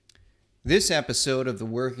This episode of The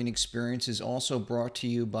Working Experience is also brought to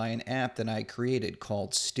you by an app that I created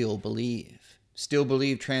called Still Believe. Still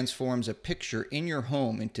Believe transforms a picture in your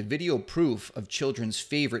home into video proof of children's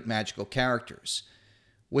favorite magical characters.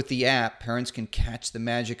 With the app, parents can catch the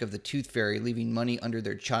magic of the Tooth Fairy leaving money under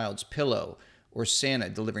their child's pillow or Santa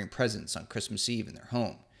delivering presents on Christmas Eve in their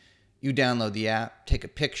home. You download the app, take a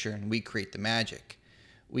picture, and we create the magic.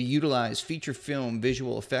 We utilize feature film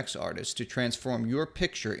visual effects artists to transform your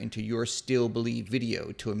picture into your Still Believe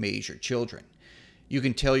video to amaze your children. You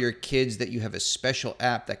can tell your kids that you have a special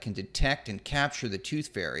app that can detect and capture the Tooth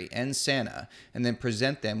Fairy and Santa and then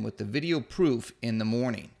present them with the video proof in the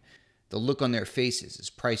morning. The look on their faces is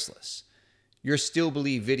priceless. Your Still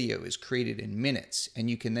Believe video is created in minutes, and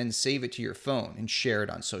you can then save it to your phone and share it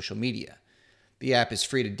on social media. The app is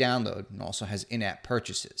free to download and also has in-app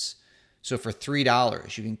purchases. So for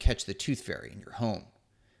 $3, you can catch the Tooth Fairy in your home.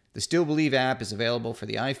 The Still Believe app is available for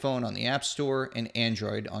the iPhone on the App Store and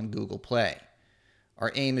Android on Google Play.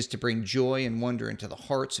 Our aim is to bring joy and wonder into the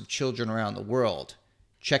hearts of children around the world.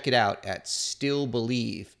 Check it out at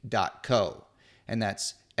stillbelieve.co, and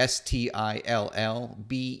that's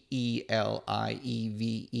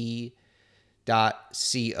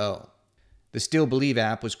stillbelieve.co. The Still Believe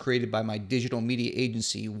app was created by my digital media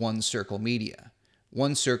agency, One Circle Media.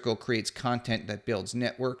 One Circle creates content that builds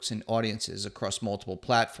networks and audiences across multiple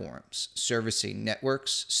platforms, servicing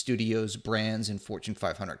networks, studios, brands, and Fortune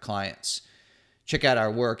 500 clients. Check out our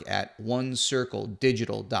work at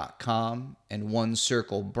onecircledigital.com and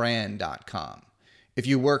onecirclebrand.com. If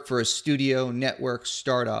you work for a studio, network,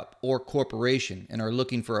 startup, or corporation and are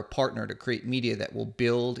looking for a partner to create media that will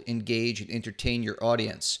build, engage, and entertain your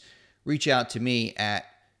audience, reach out to me at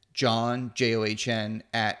John, John,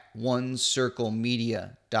 at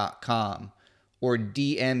onecirclemedia.com or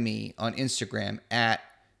DM me on Instagram at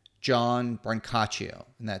John Brancaccio,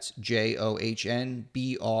 and that's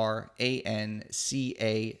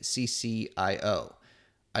JohnBrancaccio.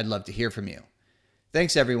 I'd love to hear from you.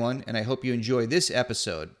 Thanks, everyone, and I hope you enjoy this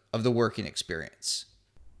episode of The Working Experience.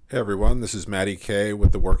 Hey, everyone, this is Matty K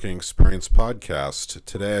with The Working Experience podcast.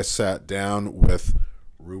 Today I sat down with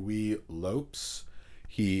Rui Lopes.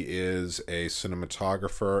 He is a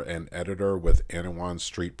cinematographer and editor with Anawan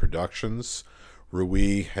Street Productions.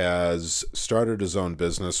 Rui has started his own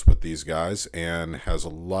business with these guys and has a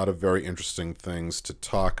lot of very interesting things to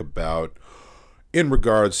talk about in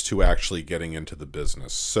regards to actually getting into the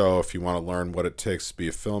business. So if you want to learn what it takes to be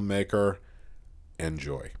a filmmaker,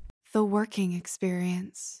 enjoy. The Working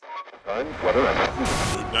Experience. Route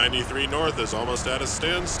 93 North is almost at a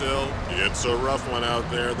standstill. It's a rough one out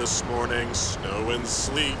there this morning, snow and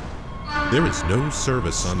sleet. There is no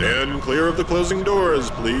service on Stand clear of the closing doors,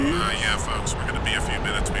 please. Yeah, folks, we're going to be a few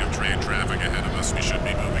minutes. We have train traffic ahead of us. We should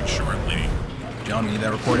be moving shortly. John, we need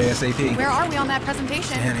that report ASAP. Where are we on that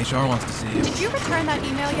presentation? Dan, HR wants to see you. Did you return that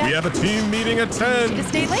email yet? We have a team meeting at 10. You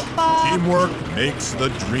stayed late, Bob. Teamwork makes the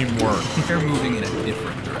dream work. They're moving in a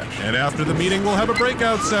different direction. And after the meeting, we'll have a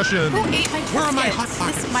breakout session. Who ate my biscuits? Where are my hot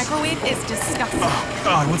pockets? This microwave is disgusting. Oh,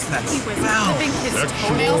 God, what's that He was smell? clipping his Sexual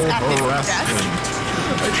toenails at his harassment. desk.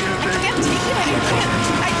 I can't take it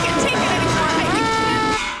anymore. I can't take it anymore.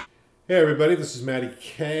 Hey everybody, this is Matty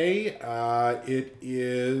K. It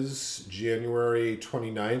is January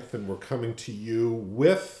 29th and we're coming to you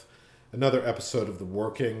with another episode of the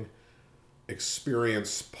Working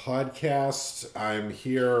Experience podcast. I'm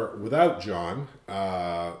here without John,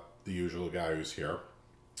 the usual guy who's here,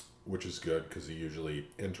 which is good because he usually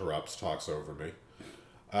interrupts, talks over me.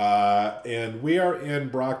 And we are in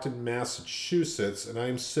Brockton, Massachusetts, and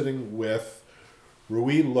I'm sitting with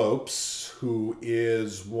Rui Lopes, who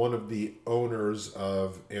is one of the owners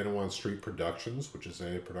of Anawan Street Productions, which is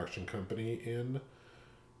a production company in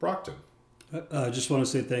Brockton. I just want to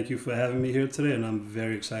say thank you for having me here today, and I'm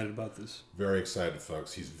very excited about this. Very excited,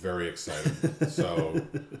 folks. He's very excited. So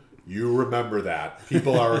you remember that.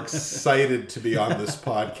 People are excited to be on this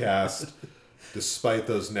podcast, despite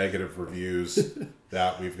those negative reviews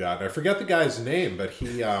that we've got. I forget the guy's name, but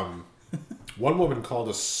he... one woman called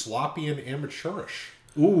us sloppy and amateurish.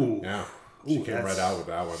 Ooh. Yeah. She came right out with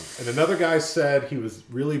that one. And another guy said he was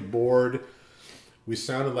really bored. We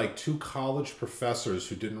sounded like two college professors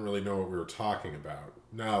who didn't really know what we were talking about.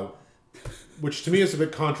 Now, which to me is a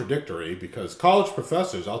bit contradictory because college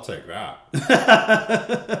professors, I'll take that.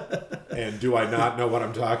 And do I not know what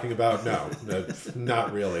I'm talking about? No,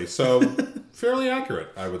 not really. So fairly accurate,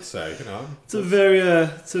 I would say. You know, it's a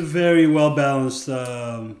very well balanced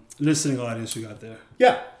listening audience you got there.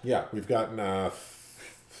 Yeah. We've gotten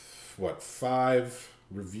 5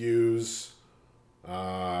 reviews.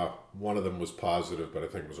 One of them was positive, but I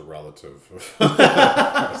think it was a relative.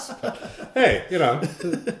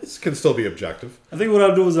 This can still be objective. I think what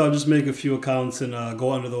I'll do is I'll just make a few accounts and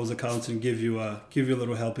go under those accounts and give you a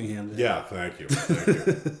little helping hand. There. Yeah, thank you.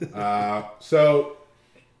 So,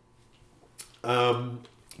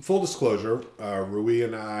 full disclosure, Rui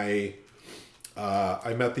and I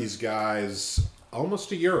met these guys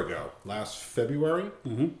almost a year ago, last February,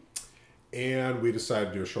 and we decided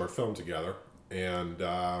to do a short film together. And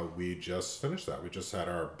we just finished that. We just had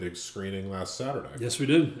our big screening last Saturday. Yes, we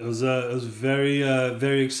did. It was very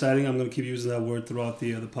very exciting. I'm going to keep using that word throughout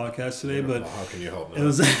the podcast today. But how can you help? It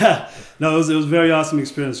was it was a very awesome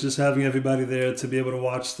experience. Just having everybody there to be able to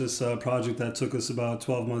watch this project that took us about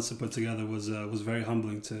 12 months to put together was very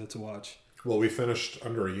humbling to watch. Well, we finished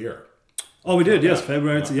under a year. Oh, we did. Yes,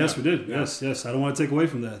 February. Yes, we did. Yeah. Yes. I don't want to take away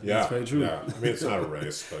from that. Yeah, that's very true. Yeah. I mean, it's not a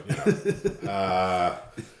race, but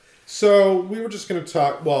So we were just going to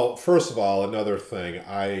talk. Well, first of all, another thing.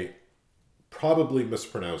 I probably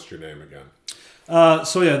mispronounced your name again.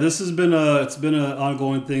 So yeah, this has been an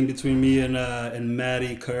ongoing thing between me and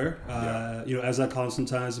Matty K. As I call him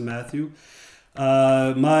sometimes, Matthew.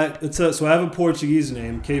 So I have a Portuguese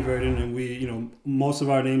name, Cape Verdean, and we most of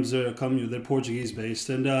our names they're Portuguese based,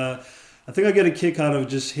 and I think I get a kick out of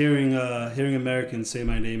just hearing Americans say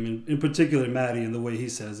my name, and in particular Matty, and the way he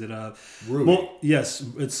says it. Rui. Well, yes,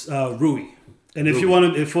 it's Rui. And if you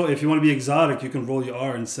want to be exotic, you can roll your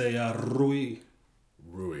R and say Rui.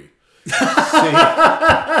 Rui. See,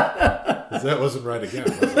 that wasn't right again,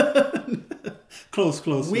 was it? Close.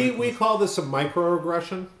 We call this a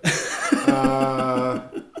microaggression.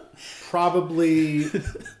 Probably,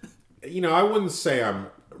 I wouldn't say I'm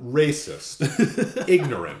racist.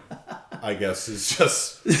 Ignorant, I guess, is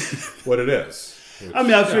just what it is. I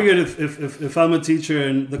mean, I figured if I'm a teacher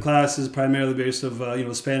and the class is primarily based of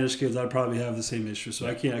Spanish kids, I'd probably have the same issue. So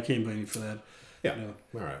I can't blame you for that. Yeah.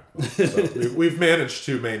 All right. Well, so we've managed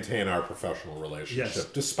to maintain our professional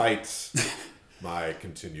relationship despite my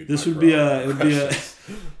continued. This would be a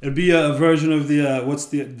version of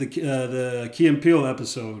the Key and Peele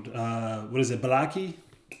episode. What is it, Balaki?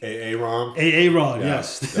 Aaron. Aaron, Yeah,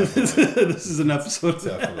 yes. definitely. This is an episode.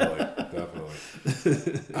 Definitely.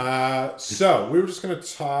 So we were just going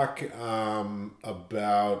to talk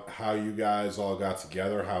about how you guys all got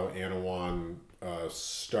together, how Anawan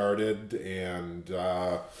started, and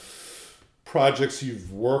projects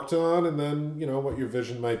you've worked on, and then what your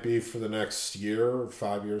vision might be for the next year,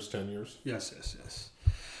 5 years, 10 years. Yes.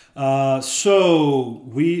 So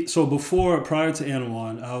prior to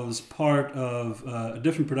Anawan, I was part of a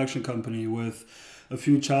different production company with a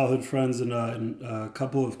few childhood friends and a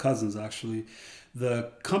couple of cousins, actually.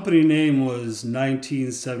 The company name was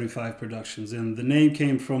 1975 Productions, and the name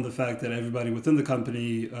came from the fact that everybody within the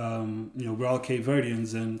company, we're all Cape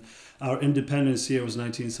Verdeans, and our independence year was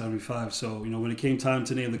 1975. So, when it came time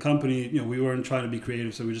to name the company, we weren't trying to be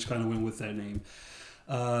creative, so we just kind of went with that name.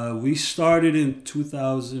 We started in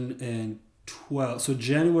 2012. So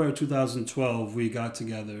January 2012, we got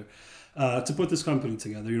together to put this company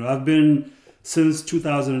together. I've been since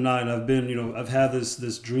 2009. I've had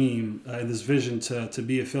this dream and this vision to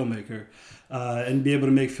be a filmmaker and be able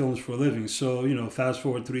to make films for a living. So fast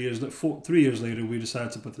forward 3 years later, we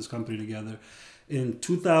decided to put this company together. In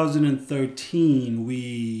 2013,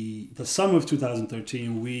 the summer of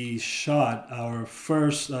 2013, we shot our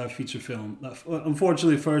first feature film.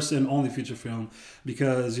 Unfortunately, first and only feature film,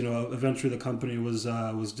 because eventually the company was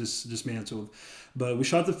dismantled. But we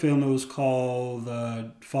shot the film. It was called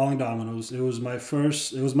Falling Dominoes. It was my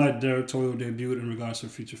directorial debut in regards to a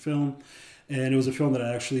feature film, and it was a film that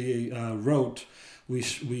I actually wrote.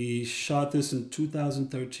 We shot this in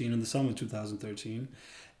 2013, in the summer of 2013.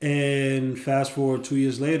 And fast forward 2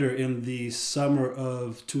 years later, in the summer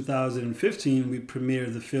of 2015, we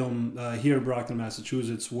premiered the film here in Brockton,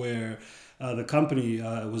 Massachusetts, where the company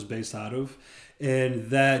was based out of. And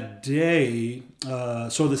that day,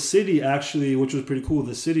 so the city actually, which was pretty cool,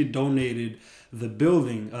 the city donated the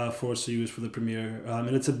building for us to use for the premiere.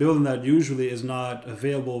 And it's a building that usually is not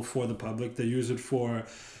available for the public. They use it for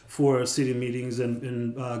city meetings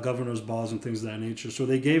and governor's balls and things of that nature. So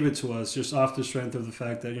they gave it to us just off the strength of the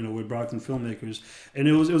fact that we're Brockton filmmakers, and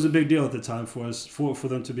it was a big deal at the time for us for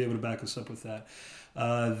them to be able to back us up with that.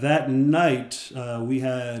 That night we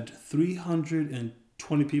had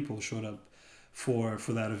 320 people showed up for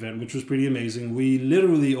that event, which was pretty amazing. We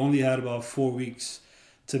literally only had about 4 weeks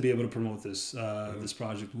to be able to promote this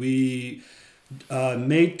project. We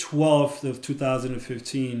May 12th of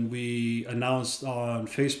 2015, we announced on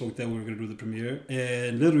Facebook that we were going to do the premiere,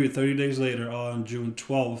 and literally 30 days later, on June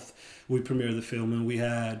 12th, we premiered the film, and we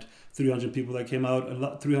had 300 people that came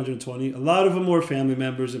out, 320. A lot of them were family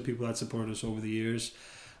members and people that supported us over the years.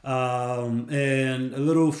 And a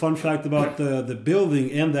little fun fact about the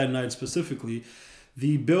building and that night specifically.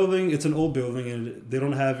 The building, it's an old building, and they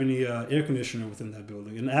don't have any air conditioner within that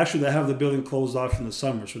building. And actually, they have the building closed off in the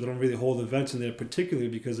summer, so they don't really hold events in there, particularly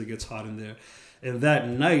because it gets hot in there. And that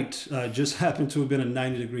night just happened to have been a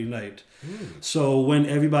 90-degree night. So when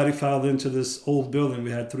everybody filed into this old building,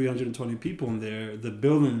 we had 320 people in there. The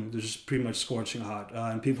building was just pretty much scorching hot.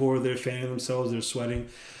 And people were there fanning themselves, they're sweating.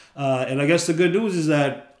 And I guess the good news is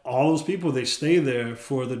that all those people, they stay there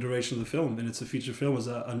for the duration of the film, and it's a feature film. It's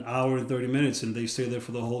an hour and 30 minutes, and they stay there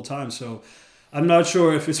for the whole time. So I'm not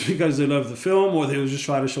sure if it's because they love the film or they were just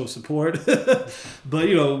trying to show support. But,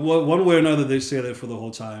 you know, one way or another, they stay there for the whole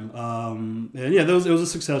time. And yeah, it was a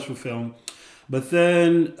successful film. But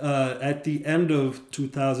then at the end of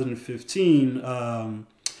 2015,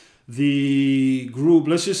 the group,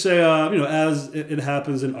 let's just say, you know, as it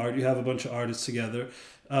happens in art, you have a bunch of artists together.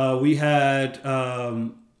 We had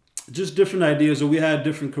just different ideas, or we had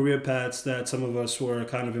different career paths that some of us were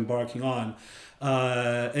kind of embarking on.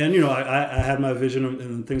 And, you know, I had my vision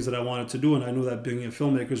and things that I wanted to do, and I knew that being a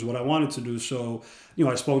filmmaker is what I wanted to do. So, you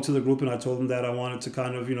know, I spoke to the group and I told them that I wanted to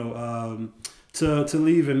kind of, you know, to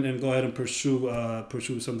leave and go ahead and pursue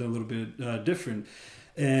something a little bit different.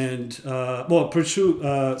 And I wanted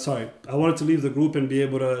to leave the group and be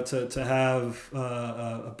able to have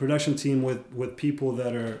a production team with people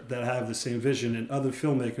that have the same vision and other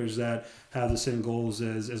filmmakers that have the same goals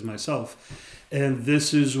as myself. And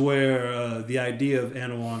this is where the idea of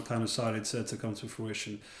Anawan kind of started to come to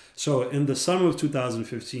fruition. So in the summer of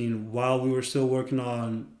 2015, while we were still working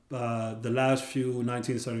on the last few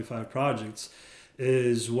 1975 projects,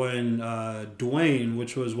 is when Dwayne,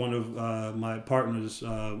 which was one of my partners,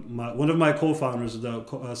 one of my co-founders,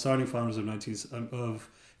 the starting founders of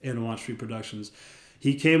Anawan Street Productions,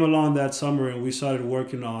 he came along that summer and we started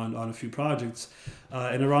working on a few projects.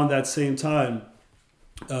 And around that same time,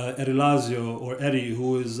 Eddie Lazio, or Eddie,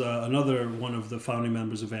 who is another one of the founding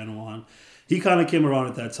members of Anawan, he kind of came around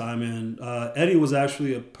at that time, and Eddie was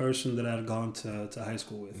actually a person that I had gone to high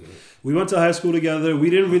school with. Mm-hmm. We went to high school together. We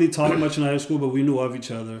didn't really talk much in high school, but we knew of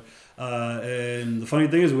each other. And the funny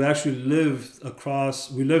thing is, we actually lived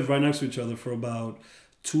right next to each other for about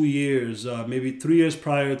 2 years, maybe 3 years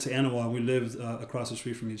prior to Anawan. We lived across the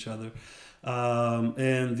street from each other.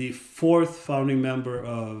 And the fourth founding member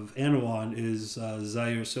of Anawan is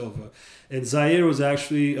Zaire Silva. And Zaire was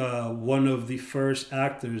actually one of the first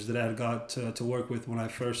actors that I had got to work with when I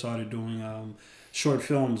first started doing short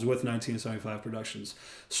films with 1975 Productions.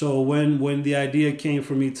 So when the idea came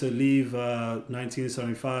for me to leave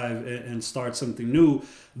 1975 and start something new,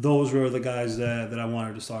 those were the guys that I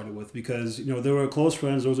wanted to start it with, because, you know, they were close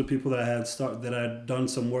friends. Those are people that I had done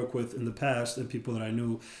some work with in the past, and people that I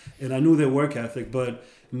knew, and I knew their work ethic. But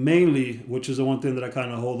mainly, which is the one thing that I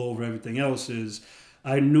kind of hold over everything else, is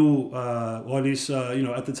I knew, or at least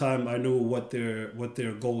at the time, I knew what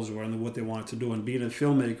their goals were and what they wanted to do. And being a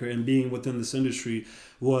filmmaker and being within this industry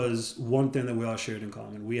was one thing that we all shared in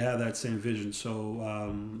common. We had that same vision.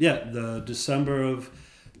 So the December of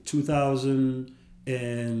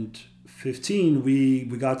 2015, we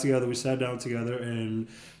got together, we sat down together, and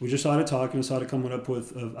we just started talking and started coming up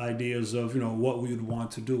with ideas of, you know, what we would want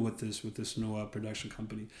to do with this new production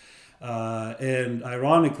company. And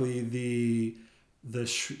ironically,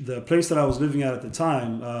 the place that I was living at the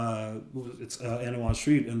time, it's Anawan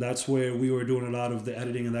Street, and that's where we were doing a lot of the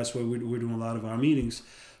editing, and that's where we were doing a lot of our meetings.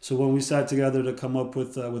 So when we sat together to come up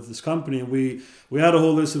with this company, and we had a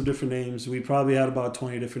whole list of different names. We probably had about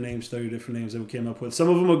 20 different names, 30 different names that we came up with. Some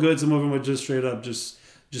of them were good, some of them were just straight up just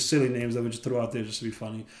silly names that we just threw out there just to be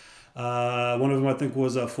funny. One of them, I think,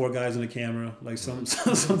 was 4 guys in a camera, like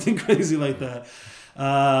something crazy like that.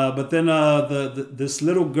 But then this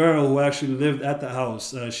little girl who actually lived at the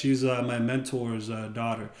house, she's my mentor's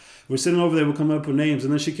daughter. We're sitting over there, we're coming up with names,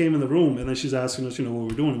 and then she came in the room, and then she's asking us, you know, what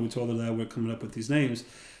we're doing, and we told her that we're coming up with these names.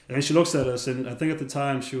 And then she looks at us, and I think at the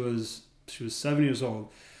time she was 7 years old.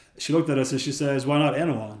 She looked at us and she says, "Why not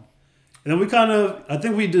Anawan?" And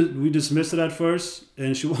then we dismissed it at first,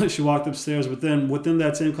 and she walked upstairs. But then within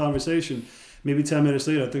that same conversation, maybe 10 minutes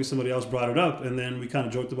later, I think somebody else brought it up, and then we kind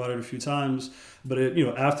of joked about it a few times. But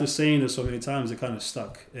after saying it so many times, it kind of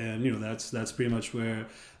stuck, and that's pretty much where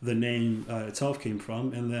the name itself came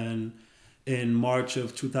from. And then in March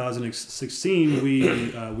of 2016, we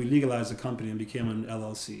legalized the company and became an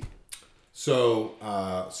LLC. So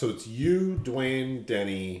it's you, Dwayne,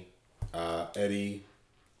 Denny, Eddie.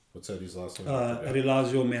 What's Eddie's last name? Eddie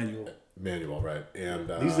Lazio Manuel. Manuel, right? And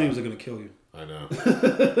these names are gonna kill you. I know.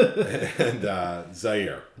 And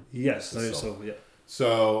Zaire. Yes, Zaire Silva. Yeah.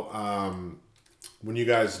 So when you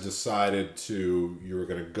guys decided you were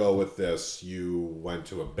going to go with this, you went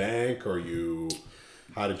to a bank, or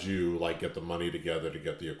how did you like get the money together to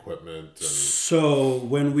get the equipment? So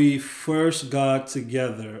when we first got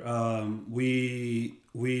together,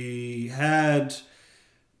 we had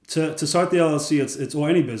to start the LLC. It's or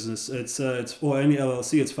any business. It's or any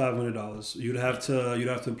LLC. It's $500. You'd have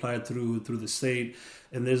to apply it through the state.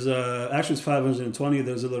 And there's actually it's $520.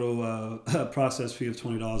 There's a little process fee of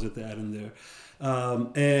 $20 at the add in there.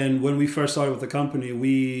 And when we first started with the company,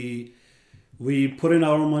 we put in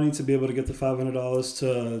our money to be able to get the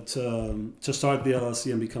 $500 to start the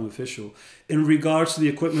LLC and become official. In regards to the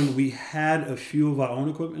equipment, we had a few of our own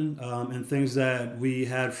equipment and things that we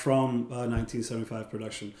had from 1975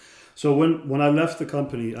 production. So when I left the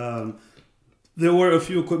company, there were a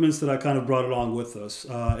few equipments that I kind of brought along with us.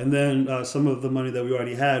 And then some of the money that we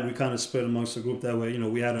already had, we kind of split amongst the group. That way,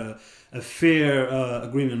 we had a fair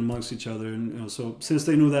agreement amongst each other. And so since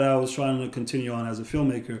they knew that I was trying to continue on as a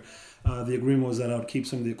filmmaker, the agreement was that I would keep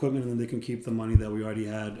some of the equipment and then they can keep the money that we already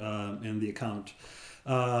had in the account.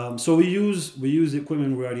 So we used the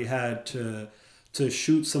equipment we already had to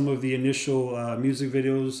shoot some of the initial music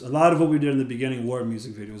videos. A lot of what we did in the beginning were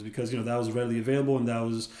music videos because that was readily available, and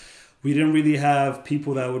we didn't really have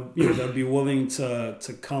people that would that would be willing to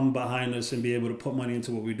come behind us and be able to put money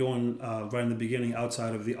into what we're doing right in the beginning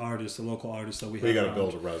outside of the local artists that we have. You got to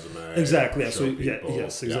build a resume. Exactly. Yeah. So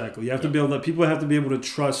yes, exactly. You have to build that. People have to be able to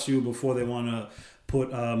trust you before they want to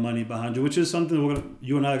put money behind you, which is something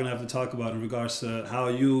you and I are gonna have to talk about in regards to how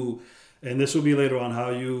you. And this will be later on how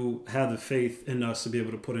you had the faith in us to be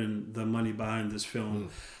able to put in the money behind this film,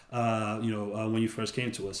 when you first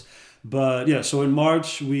came to us. But yeah, so in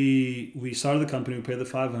March we started the company. We paid the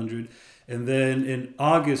 $500, and then in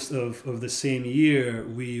August of the same year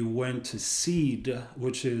we went to SEED,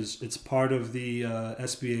 which it's part of the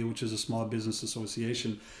SBA, which is a Small Business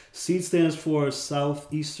Association. SEED stands for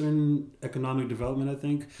Southeastern Economic Development, I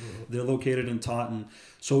think. Mm-hmm. They're located in Taunton.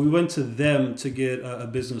 So we went to them to get a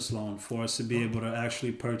business loan for us to be able to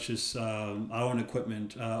actually purchase our own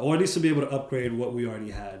equipment, or at least to be able to upgrade what we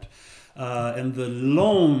already had. And the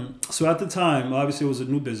loan, so at the time, obviously it was a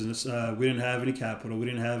new business. We didn't have any capital. We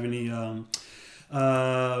didn't have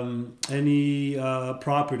any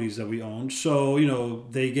properties that we owned. So,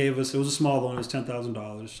 they gave us, it was a small loan, it was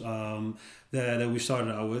 $10,000 that we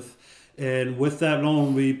started out with. And with that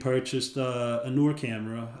loan, we purchased a newer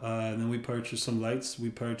camera, and then we purchased some lights. We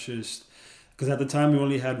purchased, because at the time we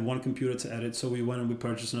only had one computer to edit, so we went and we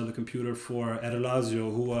purchased another computer for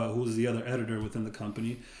Adelazio, who was the other editor within the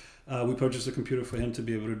company. We purchased a computer for him to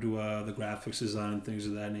be able to do the graphics design and things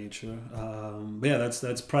of that nature. But yeah,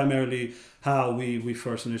 that's primarily how we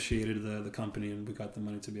first initiated the company, and we got the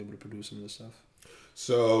money to be able to produce some of this stuff.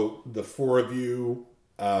 So the four of you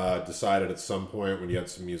decided at some point when you had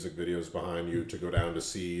some music videos behind you to go down to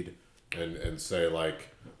SEED and say like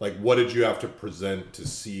what did you have to present to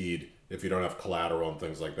SEED if you don't have collateral and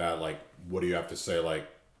things like that? Like, what do you have to say? Like,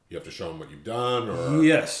 you have to show them what you've done, or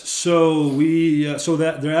yes. So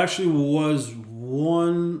that there actually was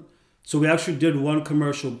one. So we actually did one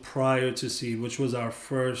commercial prior to SEED, which was our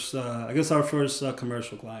first,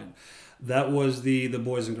 commercial client. That was the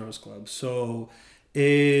Boys and Girls Club. So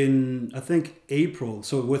in I think April,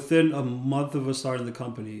 so within a month of us starting the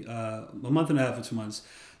company, a month and a half or 2 months,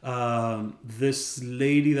 this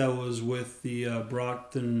lady that was with the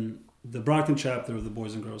Brockton chapter of the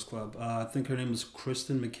Boys and Girls Club, I think her name is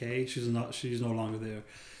Kristen McKay. She's no longer there.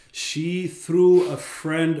 She, through a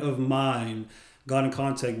friend of mine, got in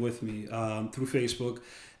contact with me through Facebook,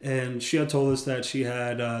 and she had told us that they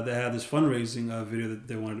had this fundraising video that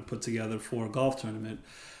they wanted to put together for a golf tournament.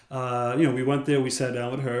 We went there, we sat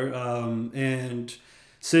down with her, and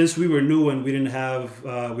since we were new and we didn't have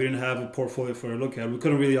a portfolio for her to look at, we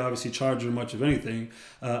couldn't really obviously charge her much of anything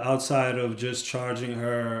outside of just charging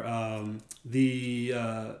her the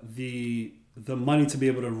money to be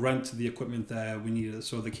able to rent the equipment that we needed.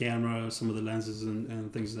 So the camera, some of the lenses,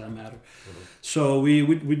 and things of that matter. Mm-hmm. So we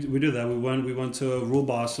did that. We went to Rule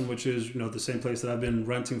Boston, which is the same place that I've been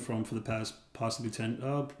renting from for the past possibly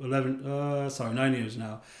 9 years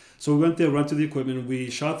now. So we went there, rented the equipment,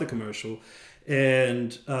 we shot the commercial.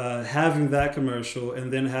 And having that commercial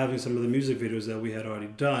and then having some of the music videos that we had already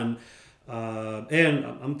done, and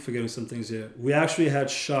I'm forgetting some things here. We actually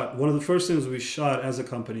had shot, one of the first things we shot as a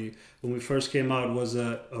company when we first came out was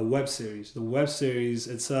a web series. The web series,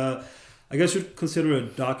 it's I guess you'd consider a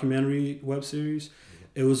documentary web series.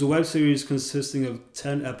 It was a web series consisting of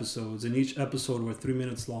 10 episodes, and each episode were 3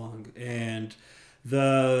 minutes long. And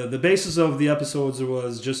The basis of the episodes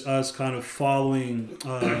was just us kind of following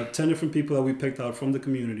 10 different people that we picked out from the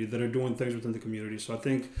community that are doing things within the community. So I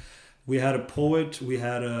think we had a poet, we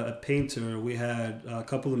had a painter, we had a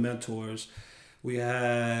couple of mentors, we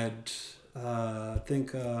had I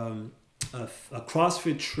think a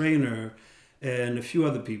CrossFit trainer and a few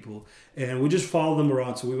other people, and we just followed them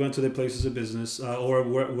around. So we went to their places of business or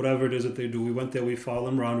whatever it is that they do. We went there, we followed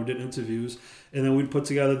them around, we did interviews, and then we'd put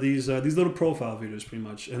together these little profile videos pretty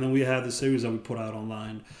much. And then we had the series that we put out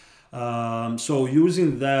online. So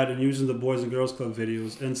using that and using the Boys and Girls Club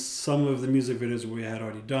videos and some of the music videos we had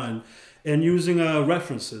already done, and using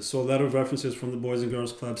references, so a lot of references from the Boys and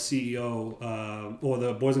Girls Club CEO or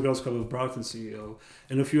the Boys and Girls Club of Brockton CEO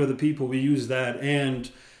and a few other people, we used that.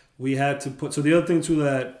 And we had to put, so the other thing too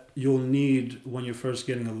that you'll need when you're first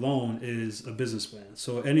getting a loan is a business plan.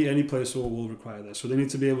 So any place will require that. So they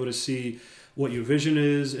need to be able to see what your vision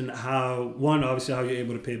is and how, one, obviously how you're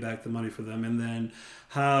able to pay back the money for them, and then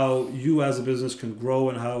how you as a business can grow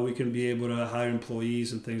and how we can be able to hire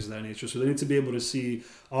employees and things of that nature. So they need to be able to see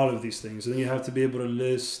all of these things. And then you have to be able to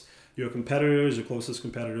list your competitors, your closest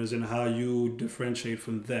competitors, and how you differentiate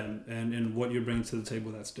from them and what you're bringing to the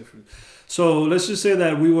table that's different. So let's just say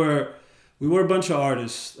that we were a bunch of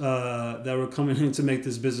artists that were coming in to make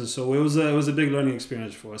this business. So it was a big learning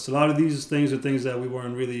experience for us. A lot of these things are things that we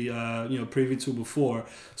weren't really privy to before.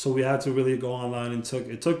 So we had to really go online, and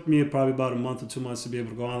it took me probably about a month or 2 months to be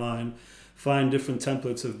able to go online, find different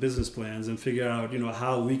templates of business plans, and figure out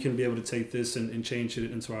how we can be able to take this and change it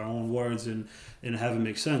into our own words and have it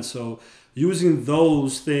make sense. So using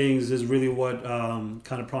those things is really what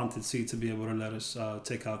kind of prompted C to be able to let us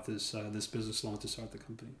take out this business loan to start the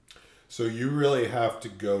company. So you really have to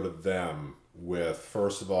go to them with,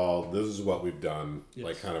 first of all, this is what we've done, Yes.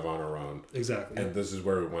 like kind of on our own. Exactly. And this is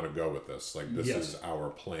where we want to go with this. Like this Yes. is our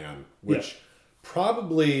plan, which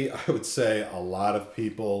probably I would say a lot of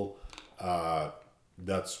people,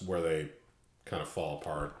 that's where they kind of fall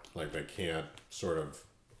apart. Like they can't sort of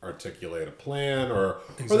articulate a plan or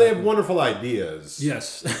they have wonderful ideas.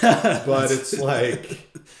 Yes. But it's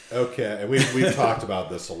like, okay. And we've talked about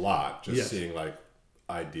this a lot, just Yes. seeing like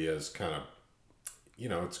ideas kind of,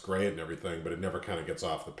 it's great and everything, but it never kind of gets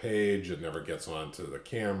off the page. It never gets onto the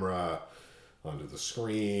camera, onto the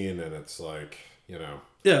screen. And it's like,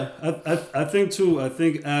 Yeah, I think too. I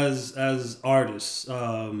think as artists,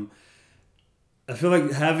 I feel like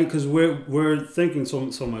because we're thinking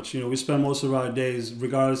so much. We spend most of our days,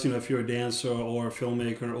 regardless, if you're a dancer or a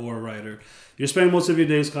filmmaker or a writer, you're spending most of your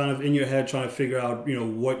days kind of in your head trying to figure out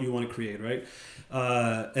what you want to create, right?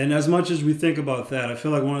 And as much as we think about that, I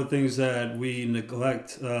feel like one of the things that we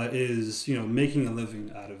neglect is making a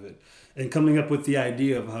living out of it and coming up with the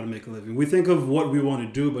idea of how to make a living. We think of what we want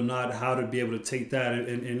to do, but not how to be able to take that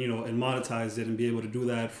and monetize it and be able to do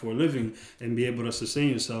that for a living and be able to sustain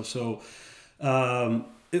yourself. So,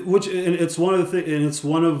 it's one of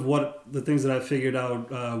the things that I figured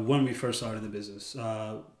out when we first started the business.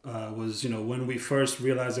 Was when we first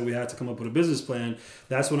realized that we had to come up with a business plan.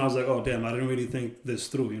 That's when I was like, oh damn, I didn't really think this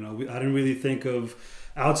through. I didn't really think of,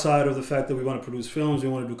 outside of the fact that we want to produce films, we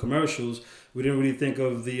want to do commercials. We didn't really think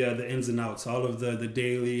of the ins and outs, all of the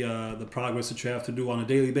daily the progress that you have to do on a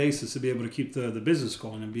daily basis to be able to keep the business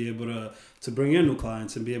going and be able to bring in new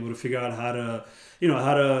clients and be able to figure out how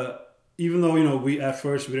to. Even though, we at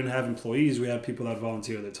first we didn't have employees, we had people that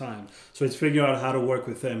volunteer their time. So it's figuring out how to work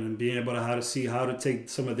with them and being able to how to take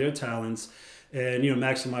some of their talents and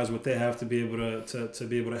maximize what they have to be able to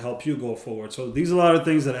be able to help you go forward. So these are a lot of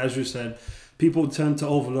things that, as you said, people tend to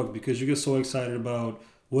overlook because you get so excited about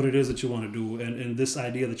what it is that you want to do and this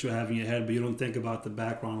idea that you have in your head, but you don't think about the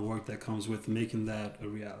background work that comes with making that a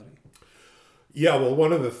reality. Yeah, well,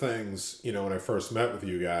 one of the things, when I first met with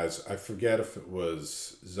you guys, I forget if it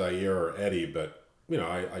was Zaire or Eddie, but,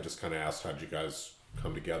 I just kind of asked, how'd you guys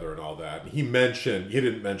come together and all that? And he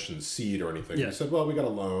didn't mention seed or anything. Yeah. He said, well, we got a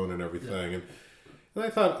loan and everything. Yeah. And I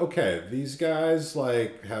thought, okay, these guys,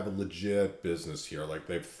 have a legit business here.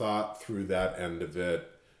 They've thought through that end of it,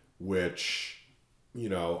 which,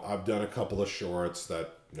 I've done a couple of shorts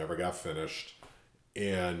that never got finished.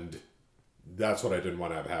 And that's what I didn't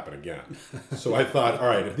want to have happen again. So I thought, all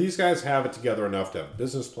right, if these guys have it together enough to have a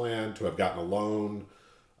business plan, to have gotten a loan,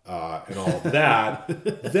 and all of that,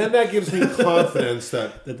 then that gives me confidence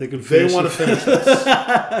that they want to finish this.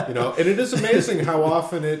 And it is amazing how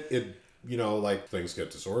often it things get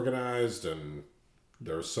disorganized and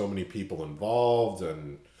there's so many people involved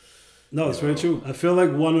and no, it's very true. I feel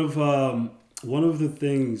like one of the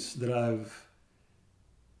things that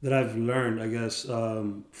that I've learned, I guess,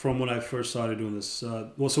 from when I first started doing this.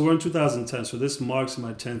 So we're in 2010, so this marks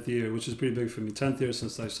my 10th year, which is pretty big for me. 10th year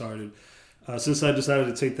since I started, since I decided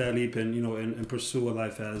to take that leap and and pursue a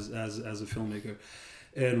life as a filmmaker.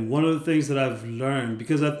 And one of the things that I've learned,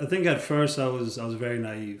 because I think at first I was very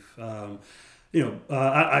naive.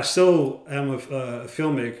 I still am a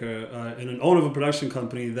filmmaker and an owner of a production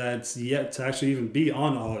company that's yet to actually even be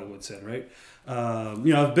on a Hollywood set, right? I've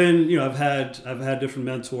had different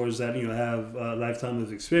mentors that have a lifetime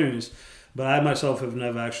of experience, but I myself have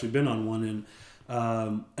never actually been on one.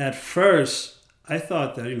 And at first, I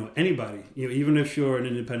thought that anybody, even if you're an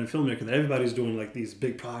independent filmmaker, that everybody's doing like these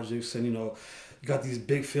big projects and you got these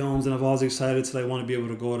big films, and I've always excited to want to be able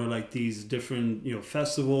to go to like these different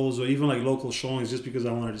festivals or even like local showings just because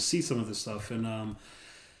I wanted to see some of this stuff.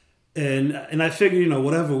 And I figured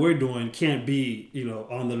whatever we're doing can't be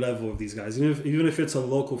on the level of these guys, even if it's a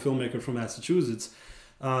local filmmaker from Massachusetts.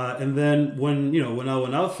 And then when I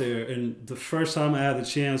went out there, and the first time I had the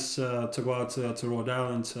chance to go out to Rhode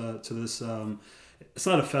Island to this, it's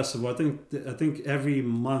not a festival. I think every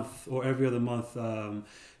month or every other month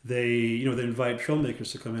they invite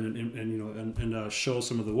filmmakers to come in and show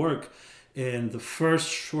some of the work. And the first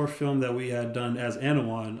short film that we had done as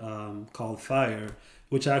Anawan, called Fire,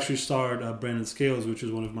 which actually starred Brandon Scales, which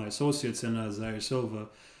was one of my associates, and Zaire Silva.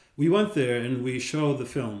 We went there and we showed the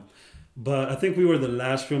film. But I think we were the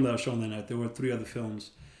last film that was shown that night. There were 3 other films.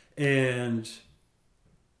 And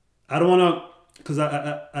I don't want to, because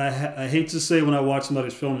I hate to say when I watch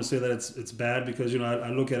somebody's film and say that it's bad, because I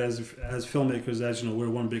look at it as filmmakers as we're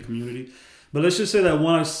one big community. But let's just say that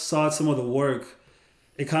when I saw some of the work,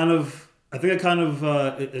 it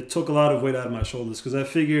took a lot of weight out of my shoulders, because I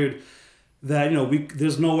figured that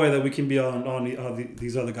there's no way that we can be on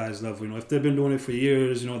these other guys' level. If they've been doing it for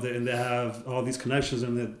years, and they have all these connections,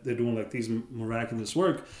 and they're doing like these miraculous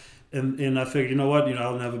work, and I figured,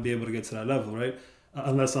 I'll never be able to get to that level, right?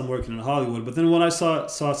 Unless I'm working in Hollywood. But then when I saw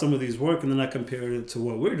some of these work, and then I compared it to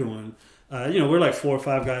what we're doing, we're like 4 or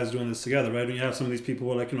 5 guys doing this together, right? And you have some of these people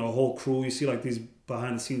with like a whole crew. You see like these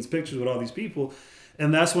behind the scenes pictures with all these people.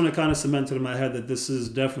 And that's when it kind of cemented in my head that this is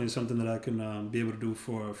definitely something that I can be able to do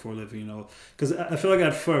for a living, Because I feel like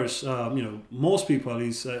at first, most people at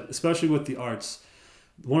least, especially with the arts,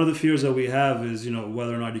 one of the fears that we have is,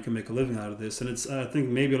 whether or not you can make a living out of this. And I think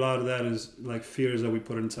maybe a lot of that is like fears that we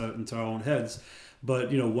put into our own heads.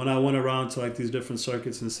 But, when I went around to like these different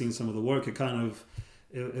circuits and seeing some of the work, it kind of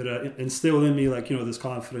it instilled in me like, this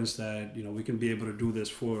confidence that, we can be able to do this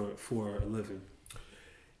for a living.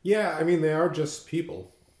 Yeah, I mean, they are just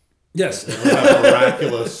people. Yes. They don't have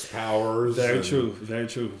miraculous powers. Very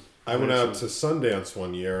true. I went out to Sundance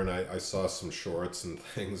one year, and I saw some shorts and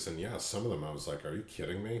things, and yeah, some of them I was like, are you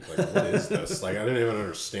kidding me? Like, what is this? Like, I didn't even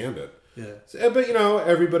understand it. Yeah. But,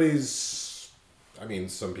 everybody's... I mean,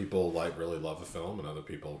 some people really love a film, and other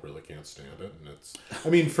people really can't stand it.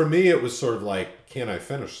 And for me, it was sort of like, can I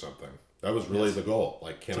finish something? That was really the goal.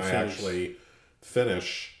 Like, can I actually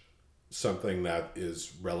finish something that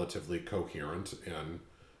is relatively coherent and...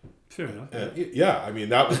 Fair enough.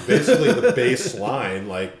 That was basically the baseline.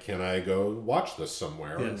 Like, can I go watch this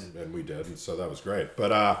somewhere? Yes. And we did, and so that was great.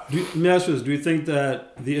 But let me ask you this: do you think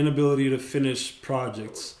that the inability to finish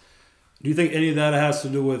projects, do you think any of that has to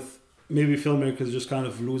do with maybe filmmakers just kind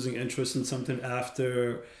of losing interest in something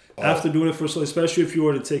after doing it for so, especially if you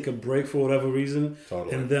were to take a break for whatever reason,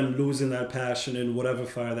 totally. And them losing that passion and whatever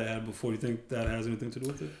fire they had before? Do you think that has anything to do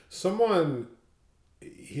with it? Someone.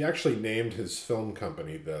 He actually named his film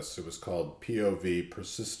company this. It was called POV,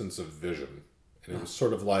 Persistence of Vision. And it was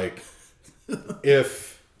sort of like,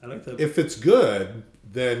 if it's good,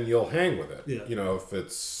 then you'll hang with it. Yeah. If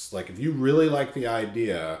it's like, if you really like the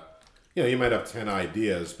idea, you might have 10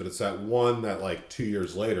 ideas, but it's that one that like 2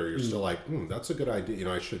 years later, you're still like, that's a good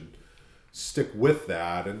idea. I should stick with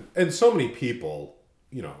that. And so many people,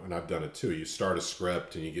 and I've done it too. You start a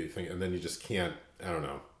script and you get think, and then you just can't,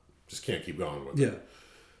 just can't keep going with it. Yeah.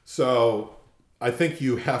 So I think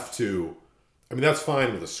you have to, that's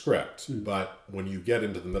fine with a script, but when you get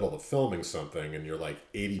into the middle of filming something and you're like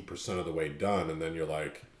 80% of the way done, and then you're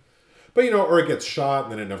like, or it gets shot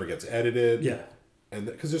and then it never gets edited. Yeah. And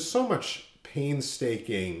because there's so much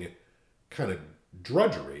painstaking kind of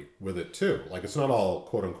drudgery with it too. Like, it's not all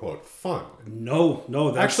quote unquote fun. No.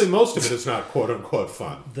 Actually, most of it is not quote unquote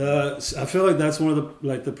fun. I feel like that's one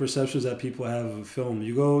of the perceptions that people have of a film.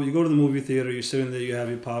 You go to the movie theater, you're sitting there, you have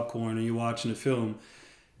your popcorn, and you're watching a film,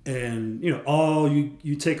 and all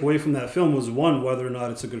you take away from that film was, one, whether or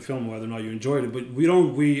not it's a good film, whether or not you enjoyed it. But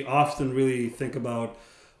we often really think about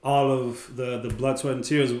all of the blood, sweat, and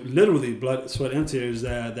tears, literally blood, sweat, and tears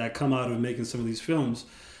that come out of making some of these films.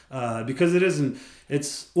 because it isn't.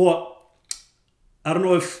 It's well. I don't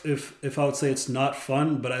know if I would say it's not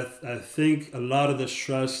fun, but I think a lot of the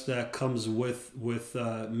stress that comes with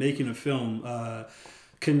making a film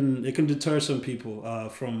can deter some people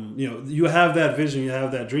from, you have that vision, you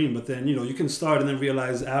have that dream, but then you can start and then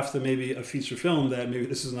realize after maybe a feature film that maybe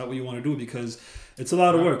this is not what you want to do, because it's a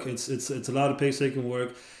lot of work. It's a lot of painstaking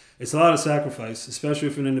work. It's a lot of sacrifice, especially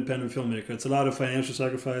if you're an independent filmmaker. It's a lot of financial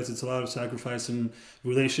sacrifice. It's a lot of sacrifice in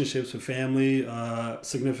relationships with family,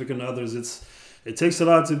 significant others. It takes a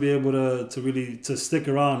lot to be able to really stick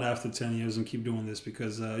around after 10 years and keep doing this,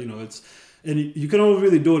 because it's, and you can only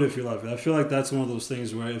really do it if you love it. I feel like that's one of those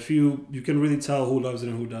things where if you can really tell who loves it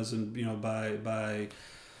and who doesn't, by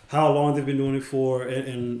how long they've been doing it for,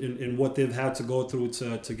 and what they've had to go through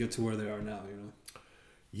to get to where they are now.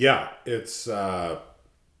 Yeah, it's and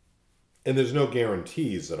there's no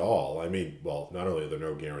guarantees at all. I mean, well, not only are there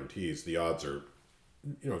no guarantees, the odds are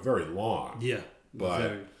very long. Yeah, but.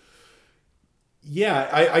 Very. Yeah,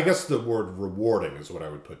 I guess the word rewarding is what I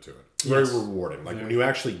would put to it. Very rewarding. Like when you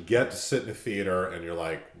actually get to sit in a theater and you're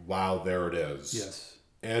like, wow, there it is. Yes.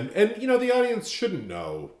 And the audience shouldn't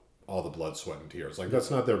know all the blood, sweat, and tears. Like, that's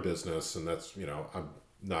not their business, and that's, I'm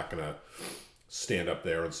not going to stand up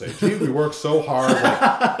there and say, gee, we work so hard.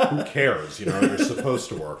 Like, who cares? You're supposed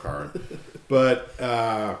to work hard. But,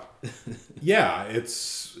 yeah,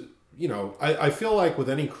 it's, I feel like with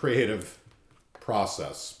any creative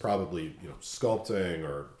process, probably sculpting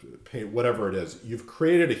or paint, whatever it is, you've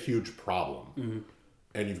created a huge problem,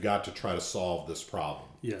 and you've got to try to solve this problem.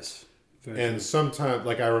 Yes. And sometimes,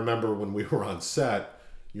 like I remember when we were on set,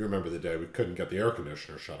 you remember the day we couldn't get the air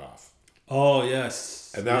conditioner shut off. Oh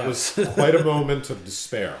yes. And that was quite a moment of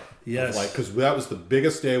despair. Yes. Because that was the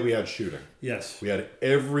biggest day we had shooting. Yes. We had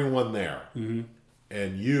everyone there,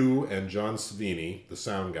 and you and John Savini, the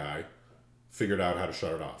sound guy, figured out how to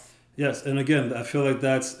shut it off. Yes, and again, I feel like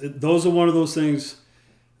those are one of those things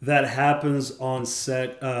that happens on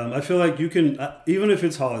set. I feel like you can, even if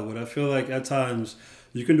it's Hollywood, I feel like at times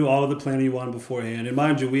you can do all of the planning you want beforehand. And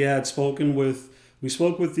mind you, we spoke with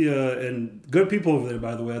the, and good people over there,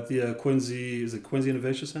 by the way, at the Quincy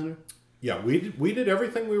Innovation Center? Yeah, we did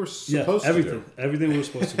everything we were supposed to do. Everything we were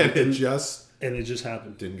supposed to do. And it just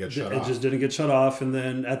happened. Didn't get shut off. It just didn't get shut off. And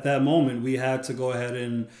then at that moment, we had to go ahead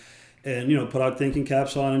and put our thinking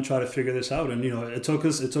caps on and try to figure this out. And it took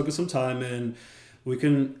us some time, and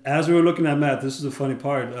as we were looking at Matt, this is the funny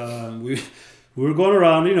part. We were going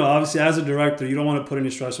around, obviously as a director, you don't want to put any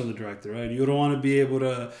stress on the director, right? You don't want to be able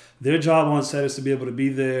to, their job on set is to be able to be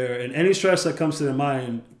there, and any stress that comes to their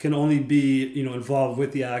mind can only be, involved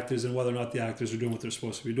with the actors and whether or not the actors are doing what they're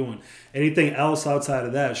supposed to be doing. Anything else outside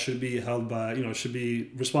of that should be held by, should be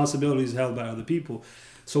responsibilities held by other people.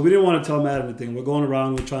 So we didn't want to tell Matt anything. We're going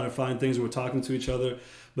around, we're trying to find things, we're talking to each other.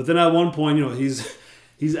 But then at one point,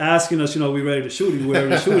 he's asking us, we ready to shoot him? We're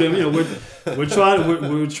ready to shoot him. We're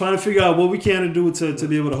trying to figure out what we can do to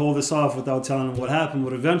be able to hold this off without telling him what happened.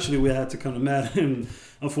 But eventually we had to come to Matt and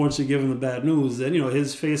unfortunately give him the bad news. And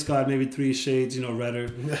his face got maybe 3 shades, redder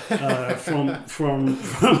from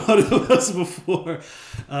what it was before.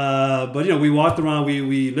 But we walked around.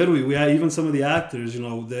 We literally had even some of the actors.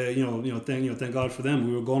 Thank God for them.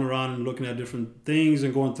 We were going around and looking at different things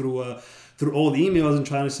and going through old emails and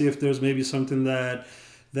trying to see if there's maybe something that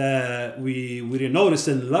we didn't notice.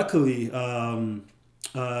 And luckily,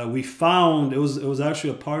 we found it was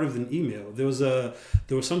actually a part of an email. There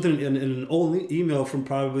was something in an old email from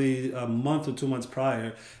probably a month or 2 months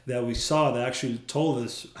prior that we saw that actually told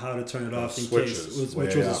us how to turn it off in case,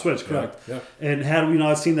 which was a switch, correct? Yeah. And had we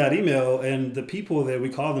not seen that email and the people there, we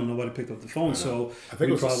called them, nobody picked up the phone. So I think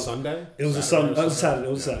it was a Sunday. It was Saturday.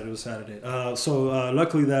 It was Saturday. So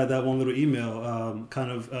luckily that one little email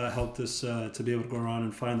kind of helped us to be able to go around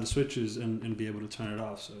and find the switches and be able to turn it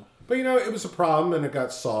off. So. But it was a problem and it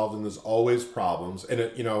got solved, and there's always problems. And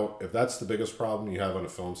if that's the biggest problem you have on a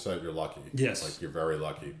film set, you're lucky. Yes. Like, you're very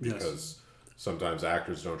lucky, because sometimes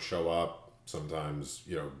actors don't show up, sometimes,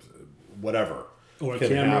 whatever. Or a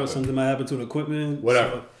camera, happen. Something might happen to an equipment.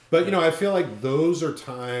 Whatever. So, but I feel like those are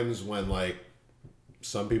times when, like,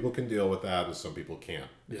 some people can deal with that and some people can't.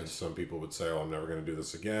 Yes. And some people would say, oh, I'm never going to do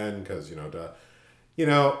this again because,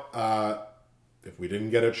 if we didn't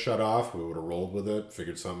get it shut off, we would have rolled with it,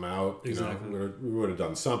 figured something out. Exactly. We would have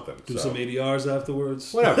done something. Do some ADRs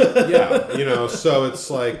afterwards. Whatever. Yeah. So it's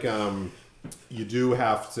like you do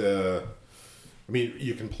have to. I mean,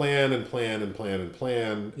 you can plan and plan and plan and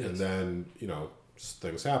plan, yes. And then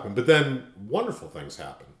things happen. But then wonderful things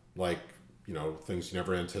happen, like things you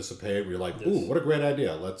never anticipate. Where you're like, yes. Ooh, what a great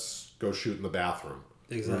idea! Let's go shoot in the bathroom.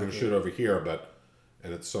 Exactly. We're going to shoot over here, but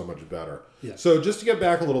and it's so much better. Yeah. So just to get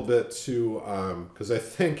back a little bit to, because I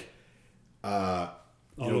think, I'm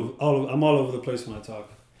all over the place when I talk.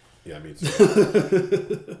 yeah, me too.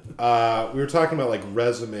 We were talking about like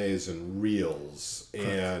resumes and reels,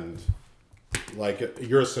 and like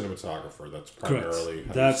you're a cinematographer. That's primarily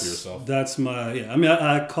how you see yourself. That's my I mean,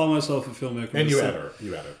 I call myself a filmmaker. And you edit.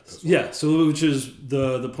 As well. Yeah, so which is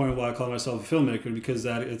the point why I call myself a filmmaker, because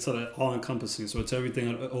that it's all encompassing. So it's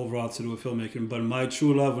everything overall to do with filmmaking. But my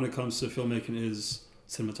true love when it comes to filmmaking is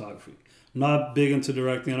cinematography. I'm not big into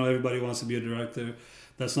directing. I know everybody wants to be a director.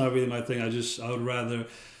 That's not really my thing. I would rather.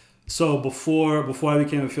 So before I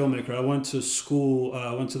became a filmmaker, I went to school.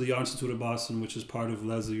 I went to the Art Institute of Boston, which is part of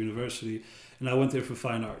Lesley University, and I went there for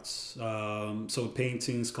fine arts. So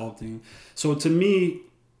painting, sculpting. So to me,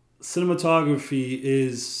 cinematography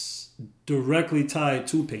is directly tied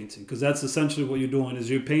to painting, because that's essentially what you're doing is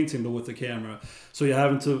you're painting but with the camera. So you're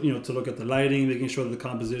having to to look at the lighting, making sure that the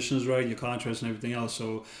composition is right, your contrast and everything else.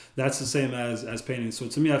 So that's the same as painting. So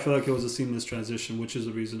to me, I feel like it was a seamless transition, which is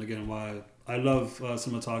the reason again why I love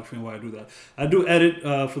cinematography and why I do that. I do edit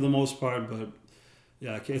for the most part, but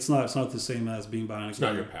yeah, it's not the same as being behind a camera. It's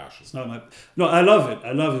not your passion. It's not my. No, I love it,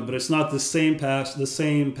 but it's not the same passion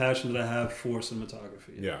that I have for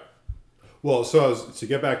cinematography. Yeah. Well, so to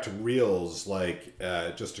get back to reels, like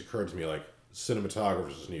it just occurred to me, like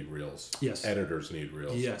cinematographers need reels. Yes. Editors need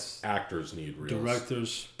reels. Yes. Actors need reels.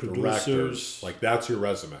 Directors, producers. Like that's your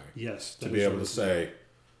resume. Yes. To be able to say,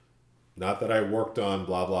 not that I worked on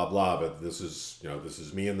blah blah blah, but this is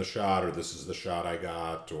me in the shot, or this is the shot I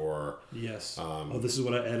got, or yes. This is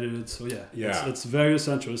what I edited. So yeah. It's very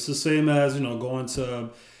essential. It's the same as going to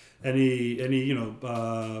any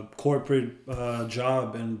corporate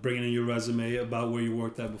job and bringing in your resume about where you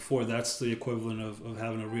worked at before. That's the equivalent of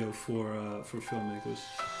having a reel for filmmakers.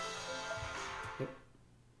 Yep.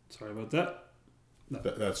 Sorry about that. No.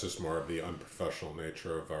 That's just more of the unprofessional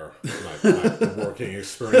nature of my working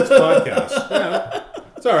experience podcast. Yeah,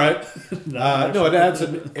 it's all right. No, it adds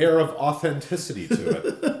an air of authenticity to it.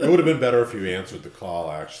 It would have been better if you answered the call,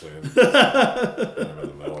 actually. I'm in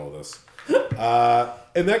the middle of this.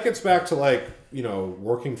 And that gets back to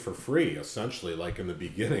working for free, essentially, like in the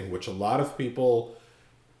beginning, which a lot of people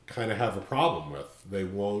kind of have a problem with. They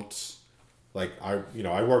won't.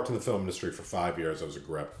 I worked in the film industry for 5 years. I was a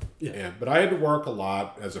grip. Yeah. But I had to work a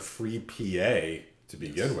lot as a free PA to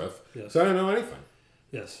begin with. Yes. So I didn't know anything.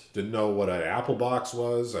 Yes. Didn't know what an Apple box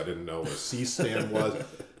was. I didn't know what a C-stand was.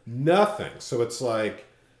 Nothing. So it's like,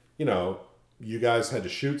 you guys had to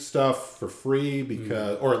shoot stuff for free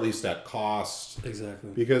because, or at least at cost.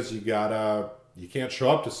 Exactly. Because you can't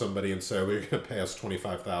show up to somebody and say, well, you're going to pay us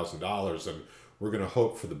 $25,000 and we're going to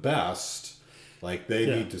hope for the best. Like they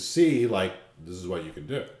need to see, this is what you can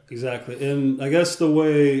do. Exactly. And I guess the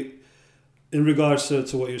way, in regards to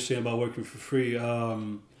what you're saying about working for free,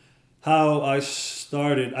 how I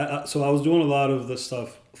started, so I was doing a lot of the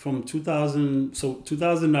stuff from 2009,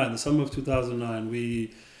 the summer of 2009,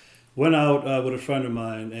 we went out with a friend of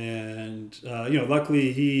mine, and,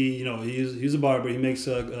 luckily he's a barber, he makes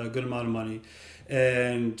a good amount of money.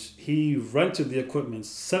 And he rented the equipment,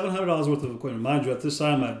 $700 worth of equipment. Mind you, at this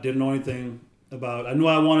time, I didn't know anything about. I knew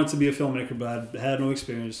I wanted to be a filmmaker, but I had no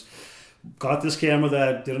experience. Got this camera that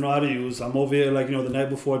I didn't know how to use. I'm over here, the night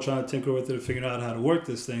before trying to tinker with it, figuring out how to work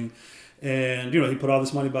this thing. And, he put all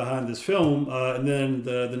this money behind this film. And then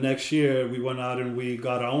the next year, we went out and we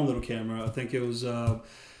got our own little camera. I think it was the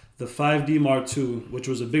 5D Mark II, which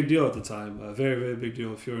was a big deal at the time. A very, very big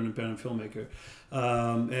deal if you're an independent filmmaker.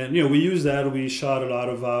 And, we used that. We shot a lot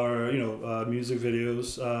of our, music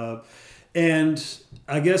videos. And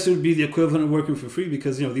I guess it would be the equivalent of working for free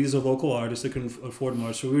because, these are local artists that can afford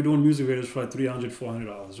more. So we were doing music videos for $300,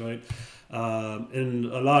 $400, right? And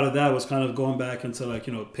a lot of that was kind of going back into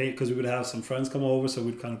pay, because we would have some friends come over, so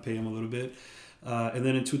we'd kind of pay them a little bit. And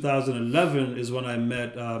then in 2011 is when I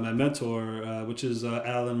met my mentor, which is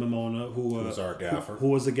Alan Mamona, who was our gaffer. Who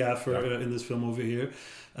was the gaffer in this film over here.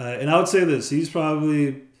 And I would say this,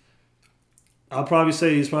 I'll probably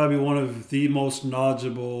say he's probably one of the most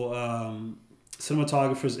knowledgeable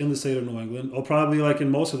cinematographers in the state of New England, or probably in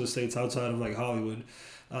most of the states outside of Hollywood.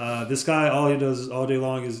 This guy, all he does all day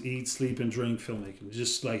long is eat, sleep, and drink filmmaking.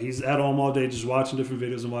 Just he's at home all day, just watching different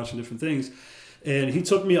videos and watching different things. And he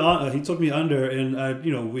took me on. He took me under, and I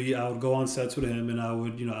would go on sets with him, and I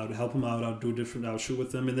would help him out. I would shoot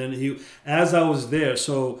with him, and then as I was there,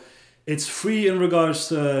 so. It's free in regards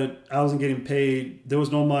to I wasn't getting paid. There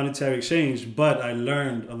was no monetary exchange, but I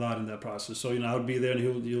learned a lot in that process. So, I would be there and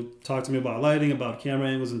he'll talk to me about lighting, about camera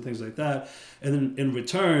angles and things like that. And then in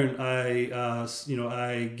return,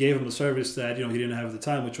 I gave him a service that, he didn't have at the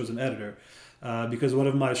time, which was an editor. because one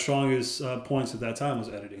of my strongest points at that time was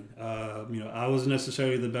editing. I wasn't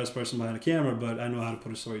necessarily the best person behind the camera, but I know how to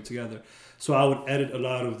put a story together. So I would edit a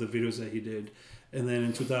lot of the videos that he did. And then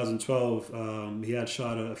in 2012, he had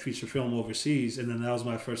shot a feature film overseas, and then that was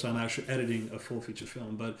my first time actually editing a full feature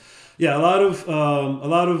film. But yeah, a lot of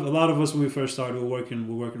us when we first started, we're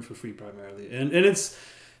working for free primarily, and it's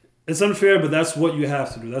unfair, but that's what you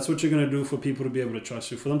have to do. That's what you're gonna do for people to be able to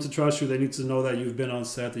trust you. For them to trust you, they need to know that you've been on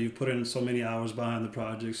set, that you've put in so many hours behind the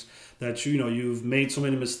projects, that you've made so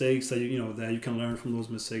many mistakes that that you can learn from those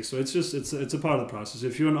mistakes. So it's a part of the process.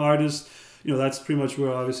 If you're an artist, that's pretty much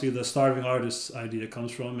where obviously the starving artist idea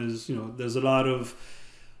comes from. Is there's a lot of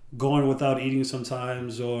going without eating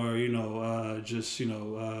sometimes, or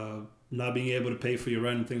not being able to pay for your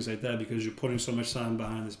rent and things like that because you're putting so much time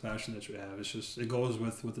behind this passion that you have. It's just, it goes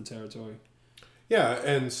with the territory. Yeah,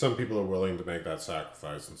 and some people are willing to make that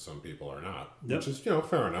sacrifice and some people are not, which is,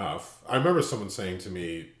 fair enough. I remember someone saying to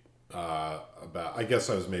me I guess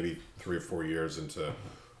I was maybe 3 or 4 years into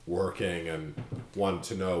working and wanted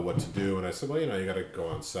to know what to do, and I said, well, you got to go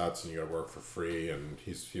on sets and you got to work for free, and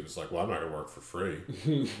he was like, well, I'm not going to work for free.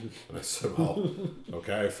 And I said, well,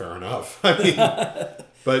 okay, fair enough. I mean,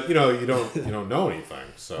 but you don't know anything,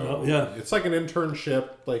 so it's like an internship,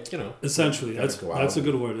 essentially that's a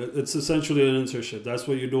good word. It's essentially an internship. That's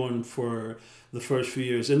what you're doing for the first few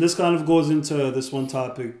years, and this kind of goes into this one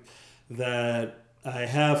topic that I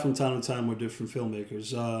have from time to time with different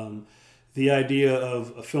filmmakers. The idea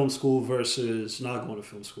of a film school versus not going to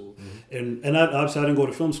film school. Mm-hmm. And obviously I didn't go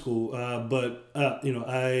to film school, but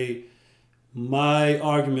my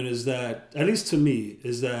argument is that, at least to me,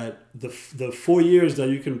 is that the 4 years that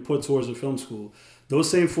you can put towards a film school, those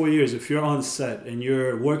same 4 years, if you're on set and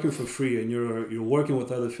you're working for free and you're working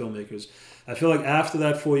with other filmmakers, I feel like after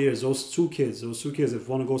that 4 years, those two kids, if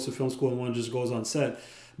one goes to film school and one just goes on set,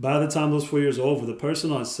 by the time those 4 years are over, the person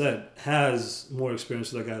on set has more experience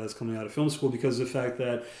than the guy that's coming out of film school, because of the fact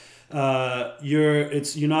that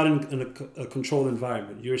you're not in a controlled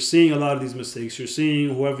environment. You're seeing a lot of these mistakes. You're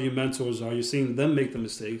seeing whoever your mentors are. You're seeing them make the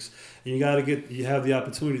mistakes, and you have the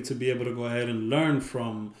opportunity to be able to go ahead and learn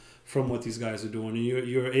from what these guys are doing, and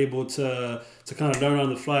you're able to kind of learn on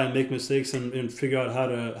the fly and make mistakes and figure out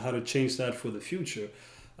how to change that for the future.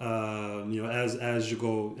 As you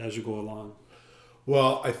go along.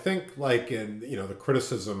 Well, I think in the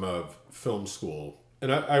criticism of film school,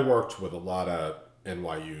 and I worked with a lot of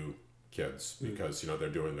NYU kids because they're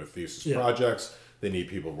doing their thesis projects. They need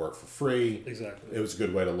people to work for free. Exactly. It was a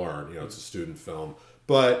good way to learn. It's a student film,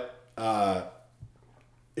 but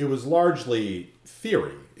it was largely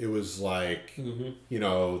theory. It was like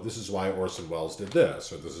this is why Orson Welles did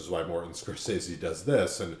this, or this is why Martin Scorsese does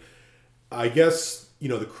this, and I guess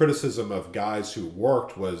the criticism of guys who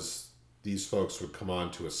worked was, these folks would come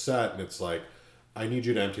on to a set and it's like, I need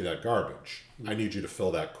you to empty that garbage. I need you to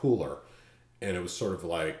fill that cooler. And it was sort of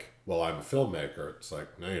like, well, I'm a filmmaker. It's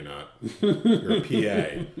like, no, you're not. You're a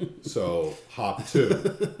PA. So hop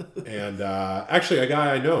to. And actually, a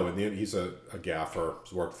guy I know, in the end, he's a gaffer.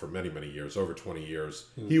 He's worked for many, many years, over 20 years.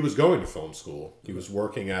 He was going to film school. He was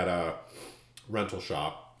working at a rental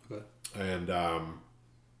shop. Okay. And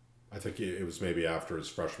I think it was maybe after his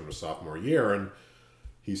freshman or sophomore year. And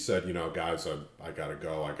he said, guys, I got to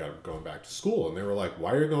go. I'm going back to school. And they were like,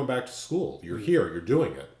 why are you going back to school? You're here. You're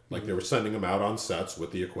doing it. Like, they were sending him out on sets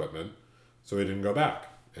with the equipment. So he didn't go back.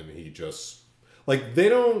 And he just,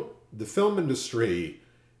 the film industry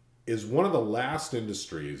is one of the last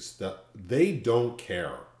industries that they don't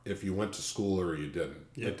care if you went to school or you didn't.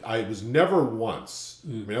 Yeah. I was never once,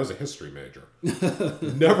 I was a history major.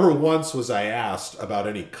 Never once was I asked about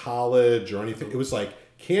any college or anything. It was like,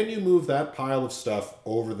 can you move that pile of stuff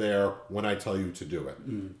over there when I tell you to do it?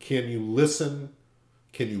 Can you listen?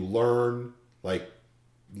 Can you learn?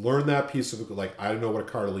 Learn that piece of, I don't know what a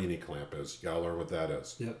Cardellini clamp is. You gotta learn what that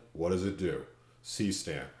is. Yep. What does it do?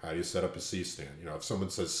 C-stand. How do you set up a C-stand? If someone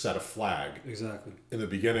says set a flag. Exactly. In the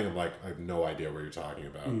beginning, I'm like, I have no idea what you're talking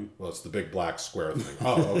about. Well, it's the big black square thing.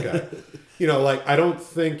 Oh, okay. I don't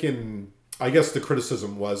think I guess the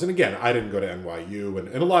criticism was, and again, I didn't go to NYU,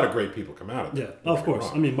 and a lot of great people come out of it. Yeah, of course.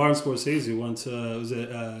 Martin Scorsese went to, is it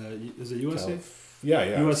USC? Yeah.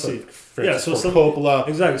 USC. So Coppola.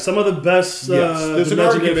 Exactly. Some of the best. There's an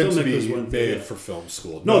argument to be made for film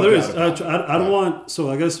school. No, there is. I don't want.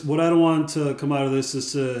 So I guess what I don't want to come out of this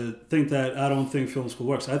is to think that I don't think film school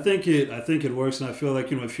works. I think it works, and I feel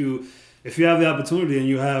like if you have the opportunity and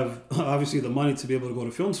you have obviously the money to be able to go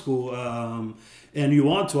to film school, and you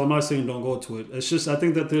want to, I'm not saying don't go to it. It's just I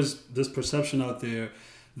think that there's this perception out there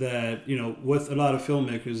that with a lot of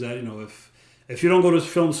filmmakers that if you don't go to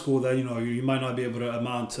film school, then you might not be able to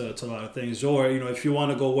amount to a lot of things. Or if you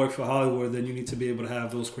want to go work for Hollywood, then you need to be able to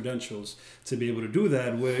have those credentials to be able to do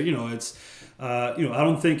that. Where it's I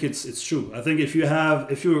don't think it's true. I think if you're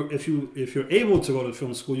able to go to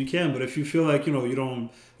film school, you can. But if you feel like you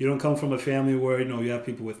don't come from a family where you have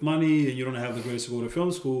people with money and you don't have the grace to go to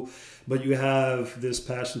film school, but you have this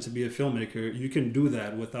passion to be a filmmaker, you can do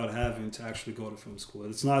that without having to actually go to film school.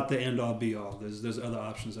 It's not the end all be all. There's other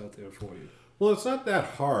options out there for you. Well, it's not that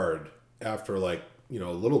hard after a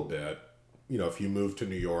little bit, if you move to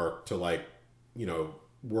New York to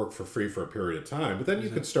work for free for a period of time, but then you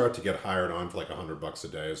could start to get hired on for like $100 a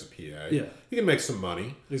day as a PA. Yeah. You can make some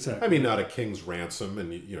money. Exactly. I mean, not a king's ransom,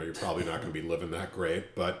 and you're probably not going to be living that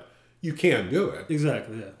great, but you can do it.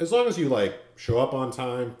 Exactly, yeah. As long as you show up on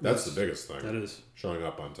time, that's the biggest thing. That is. Showing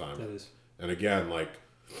up on time. That is. And again,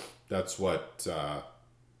 that's what,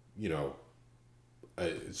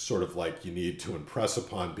 it's sort of you need to impress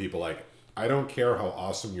upon people. I don't care how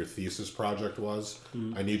awesome your thesis project was.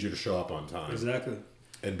 I need you to show up on time. Exactly.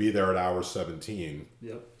 And be there at hour 17.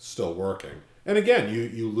 Yep. Still working. And again,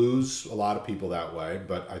 you lose a lot of people that way,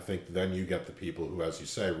 but I think then you get the people who, as you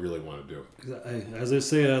say, really want to do it. As they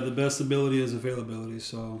say, the best ability is availability.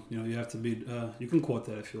 So you have to be. You can quote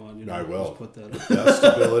that if you want. I will. Just put that. The best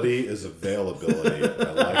ability is availability.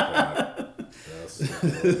 I like that. Best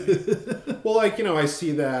ability. Well, I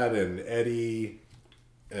see that in Eddie,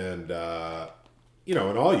 and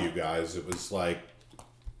and all you guys. It was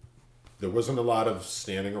there wasn't a lot of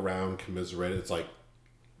standing around commiserating. It's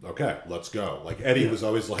okay, let's go. Eddie was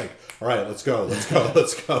always all right, let's go. No,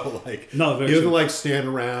 very he doesn't true. stand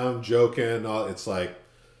around joking. It's I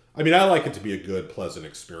like it to be a good, pleasant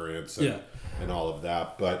experience and all of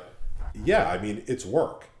that. But yeah, it's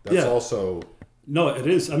work. That's also. No, it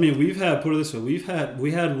is. We've had, put it this way,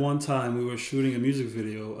 we had one time we were shooting a music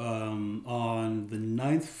video on the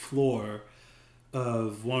 9th floor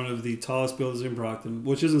of one of the tallest buildings in Brockton,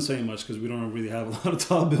 which isn't saying much because we don't really have a lot of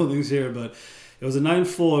tall buildings here, but it was the 9th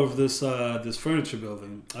floor of this furniture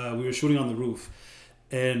building. We were shooting on the roof,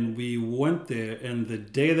 and we went there, and the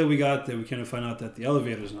day that we got there, we kind of find out that the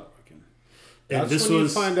elevator's not working. And That's when you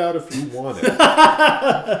find out if you want it.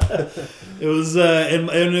 It was, and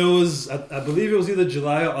it was, I believe it was either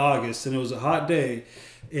July or August, and it was a hot day.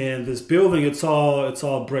 And this building, it's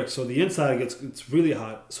all brick, so the inside it's really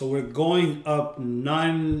hot. So we're going up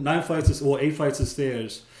 8 flights of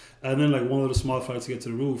stairs, and then one little small flight to get to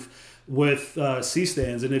the roof with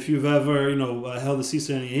C-stands. And if you've ever held a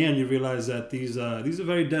C-stand in your hand, you realize that these are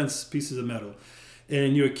very dense pieces of metal,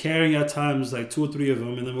 and you're carrying at times 2 or 3 of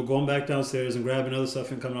them, and then we're going back downstairs and grabbing other stuff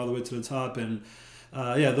and coming all the way to the top. And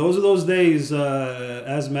those are those days.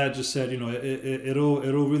 As Matt just said, it'll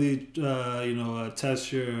really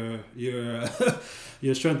test your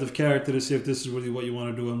your strength of character to see if this is really what you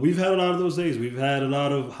want to do. And we've had a lot of those days. We've had a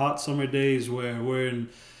lot of hot summer days where we're in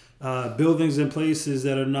buildings and places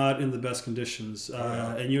that are not in the best conditions,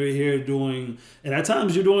 and you're here doing, and at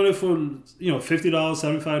times you're doing it for $50,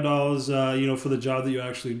 $75, for the job that you're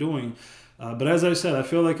actually doing. But as I said, I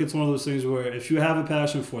feel like it's one of those things where if you have a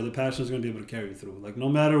passion for it, the passion is going to be able to carry you through. No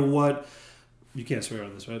matter what, you can't swear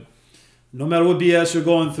on this, right? No matter what BS you're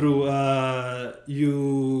going through,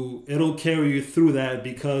 it'll carry you through that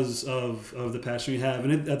because of the passion you have.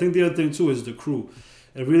 And I think the other thing too is the crew.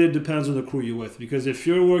 It really depends on the crew you're with, because if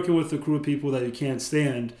you're working with a crew of people that you can't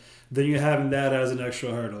stand, then you're having that as an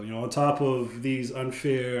extra hurdle. On top of these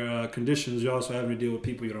unfair conditions, you're also having to deal with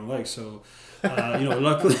people you don't like. So.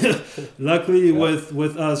 Luckily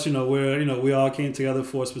with us, we all came together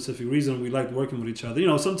for a specific reason. We liked working with each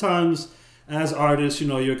other. Sometimes as artists,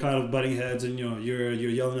 you're kind of butting heads and you're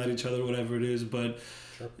yelling at each other, whatever it is. But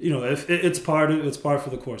if it's part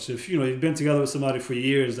for the course. If you've been together with somebody for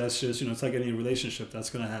years, that's just it's like any relationship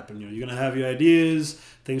that's gonna happen. You're gonna have your ideas,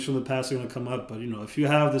 things from the past are gonna come up. But if you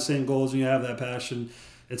have the same goals and you have that passion,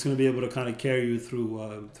 it's going to be able to kind of carry you through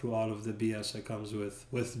all of the BS that comes with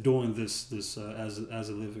doing this as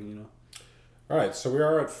a living, All right, so we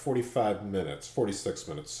are at 46 minutes.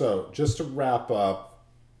 So just to wrap up,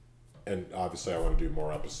 and obviously I want to do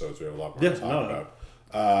more episodes. We have a lot more to talk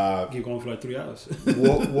about. Keep going for 3 hours.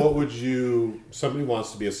 what would you? Somebody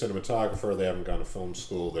wants to be a cinematographer. They haven't gone to film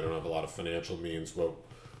school. They don't have a lot of financial means. What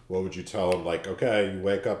would you tell them? Okay, you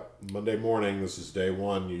wake up Monday morning. This is day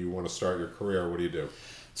one. You want to start your career. What do you do?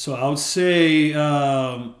 So I would say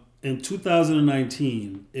in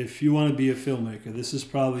 2019, if you want to be a filmmaker, this is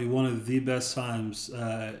probably one of the best times,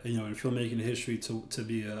 in filmmaking history to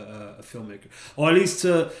be a filmmaker, or at least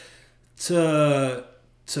to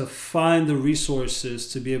find the resources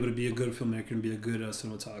to be able to be a good filmmaker and be a good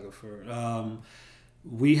cinematographer.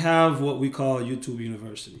 we have what we call YouTube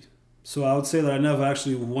University. So I would say that I never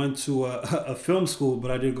actually went to a film school, but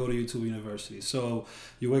I did go to YouTube University. So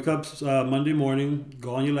you wake up Monday morning,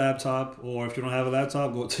 go on your laptop, or if you don't have a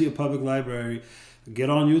laptop, go to your public library, get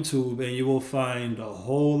on YouTube, and you will find a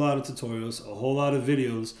whole lot of tutorials, a whole lot of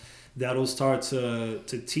videos that will start to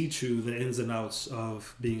teach you the ins and outs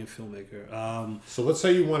of being a filmmaker. So let's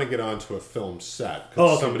say you want to get onto a film set.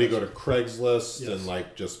 Could somebody go to Craigslist and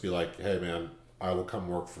like just be like, "Hey, man, I will come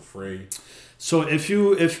work for free." So if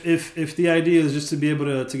the idea is just to be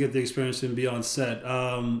able to get the experience and be on set,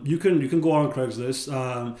 you can go on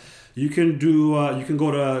Craigslist. You can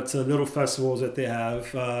go to little festivals that they have.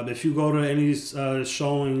 If you go to any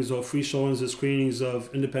showings or free showings or screenings of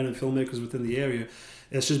independent filmmakers within the area,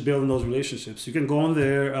 it's just building those relationships. You can go on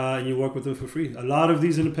there and you work with them for free. A lot of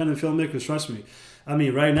these independent filmmakers, trust me. I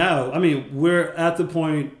mean, right now, we're at the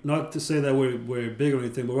point, not to say that we're big or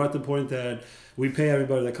anything, but we're at the point that we pay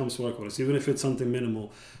everybody that comes to work with us, even if it's something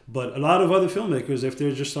minimal. But a lot of other filmmakers, if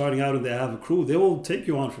they're just starting out and they have a crew, they will take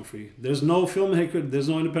you on for free. There's no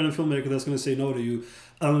independent filmmaker that's going to say no to you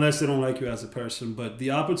unless they don't like you as a person. But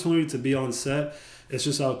the opportunity to be on set, it's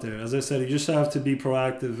just out there. As I said, you just have to be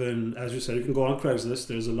proactive. And as you said, you can go on Craigslist.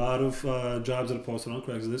 There's a lot of jobs that are posted on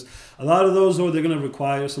Craigslist. A lot of those, though, they're going to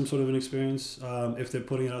require some sort of an experience if they're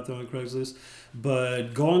putting it out there on Craigslist.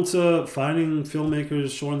 But going to finding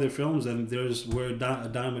filmmakers showing their films, and we're a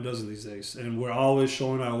dime a dozen these days. And we're always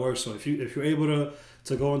showing our work. So if you're able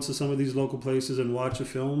to go into some of these local places and watch a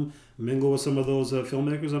film, mingle with some of those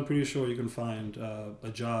filmmakers, I'm pretty sure you can find a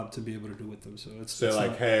job to be able to do with them. So it's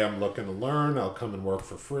like, hey, I'm looking to learn. I'll come and work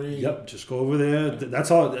for free. Yep, just go over there.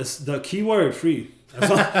 That's all. That's the key word, free.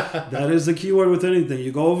 That is the key word with anything.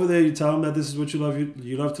 You go over there, you tell them that this is what you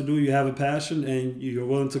love to do. You have a passion, and you're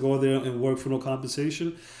willing to go there and work for no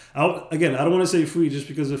compensation. I don't want to say free just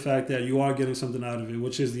because of the fact that you are getting something out of it,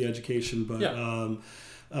 which is the education. But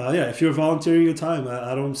if you're volunteering your time,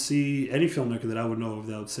 I don't see any filmmaker that I would know of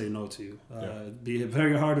that would say no to you. It'd be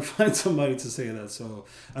very hard to find somebody to say that. So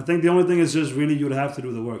I think the only thing is just really you'd have to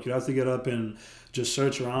do the work. You'd have to get up and just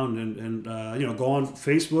search around and go on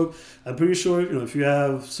Facebook. I'm pretty sure if you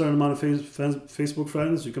have a certain amount of Facebook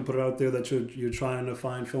friends, you can put it out there that you're trying to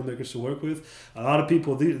find filmmakers to work with. A lot of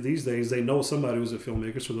people these days, they know somebody who's a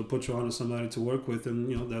filmmaker, so they'll put you on to somebody to work with,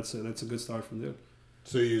 and that's a good start from there.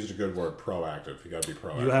 So you used a good word, proactive. You got to be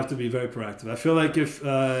proactive. You have to be very proactive. I feel like if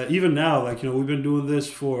even now, we've been doing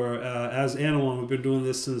this for as Anawan, we've been doing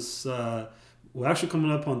this since. We're actually coming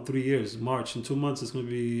up on 3 years. March, in 2 months, it's going to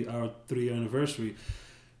be our 3-year anniversary.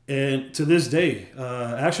 And to this day,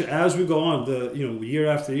 actually, as we go on, year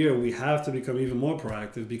after year, we have to become even more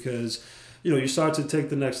proactive because, you start to take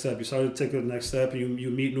the next step. You start to take the next step, and you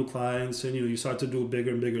meet new clients, and you start to do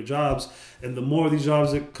bigger and bigger jobs. And the more these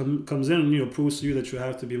jobs that comes in, proves to you that you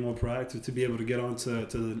have to be more proactive to be able to get on to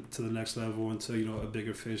the next level and to a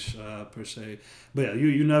bigger fish per se. But yeah,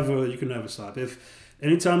 you can never stop.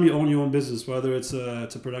 Anytime you own your own business, whether it's a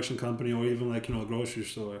production company or even a grocery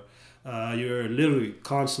store, you're literally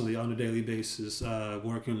constantly on a daily basis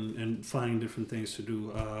working and finding different things to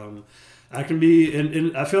do. I can be,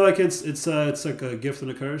 and I feel like it's like a gift and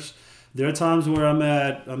a curse. There are times where I'm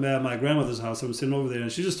at my grandmother's house. I'm sitting over there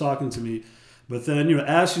and she's just talking to me, but then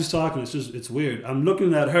as she's talking, it's weird. I'm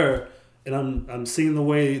looking at her. And I'm seeing the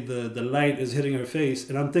way the light is hitting her face,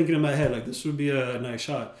 and I'm thinking in my head this would be a nice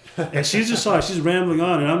shot. And she's just she's rambling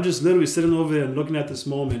on, and I'm just literally sitting over there and looking at this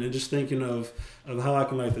moment and just thinking of how I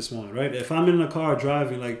can light this moment. Right? If I'm in a car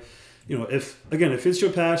driving, if it's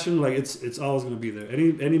your passion, it's always going to be there.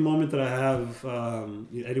 Any moment that I have,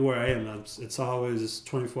 anywhere I am, it's always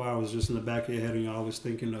 24 hours just in the back of your head, and you're always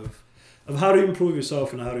thinking of how to improve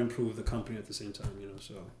yourself and how to improve the company at the same time.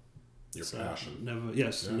 So. Your passion.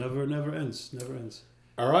 Never ends.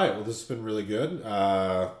 All right. Well, this has been really good.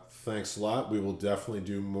 Thanks a lot. We will definitely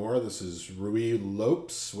do more. This is Rui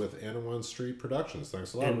Lopes with Anawan Street Productions.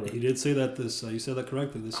 Thanks a lot, And Rui. you did say that you said that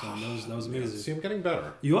correctly this time. That was amazing. See, I'm getting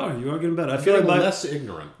better. You are getting better. I I'm feel like less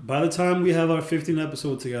ignorant. By the time we have our 15th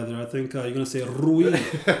episode together, I think you're gonna say Rui.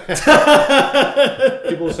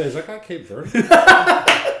 People will say, "Is that guy Cape Verde?"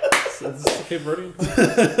 Is this the Cape Verdean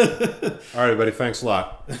podcast? All right, everybody. Thanks a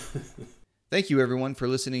lot. Thank you, everyone, for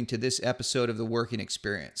listening to this episode of The Working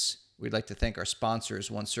Experience. We'd like to thank our sponsors,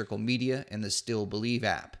 One Circle Media and the Still Believe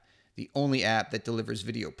app, the only app that delivers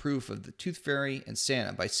video proof of the Tooth Fairy and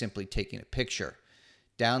Santa by simply taking a picture.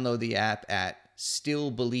 Download the app at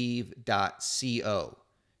stillbelieve.co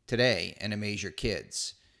today and amaze your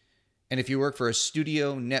kids. And if you work for a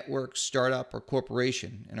studio, network, startup, or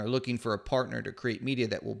corporation and are looking for a partner to create media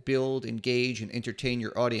that will build, engage, and entertain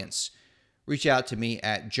your audience, Reach out to me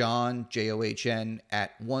at John, John,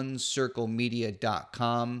 at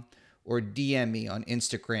onecirclemedia.com or DM me on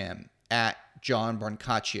Instagram at John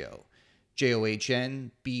Brancaccio,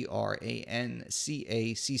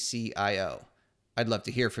 JohnBrancaccio. I'd love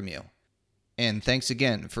to hear from you. And thanks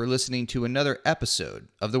again for listening to another episode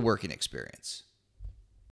of The Working Experience.